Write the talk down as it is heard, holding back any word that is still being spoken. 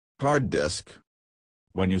Hard disk.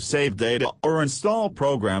 When you save data or install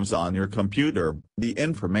programs on your computer, the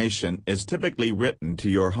information is typically written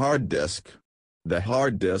to your hard disk. The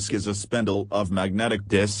hard disk is a spindle of magnetic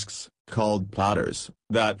disks, called platters,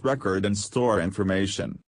 that record and store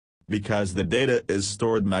information. Because the data is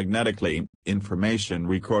stored magnetically, information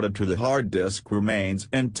recorded to the hard disk remains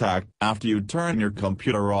intact after you turn your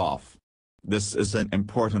computer off. This is an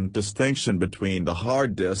important distinction between the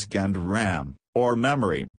hard disk and RAM, or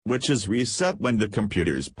memory, which is reset when the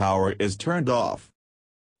computer's power is turned off.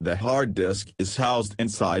 The hard disk is housed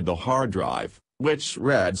inside the hard drive, which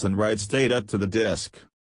reads and writes data to the disk.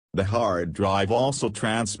 The hard drive also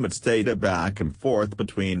transmits data back and forth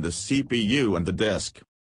between the CPU and the disk.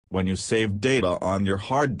 When you save data on your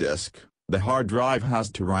hard disk, the hard drive has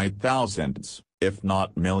to write thousands, if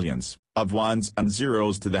not millions, of ones and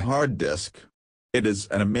zeros to the hard disk. It is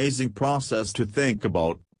an amazing process to think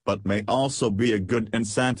about, but may also be a good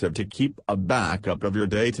incentive to keep a backup of your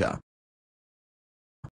data.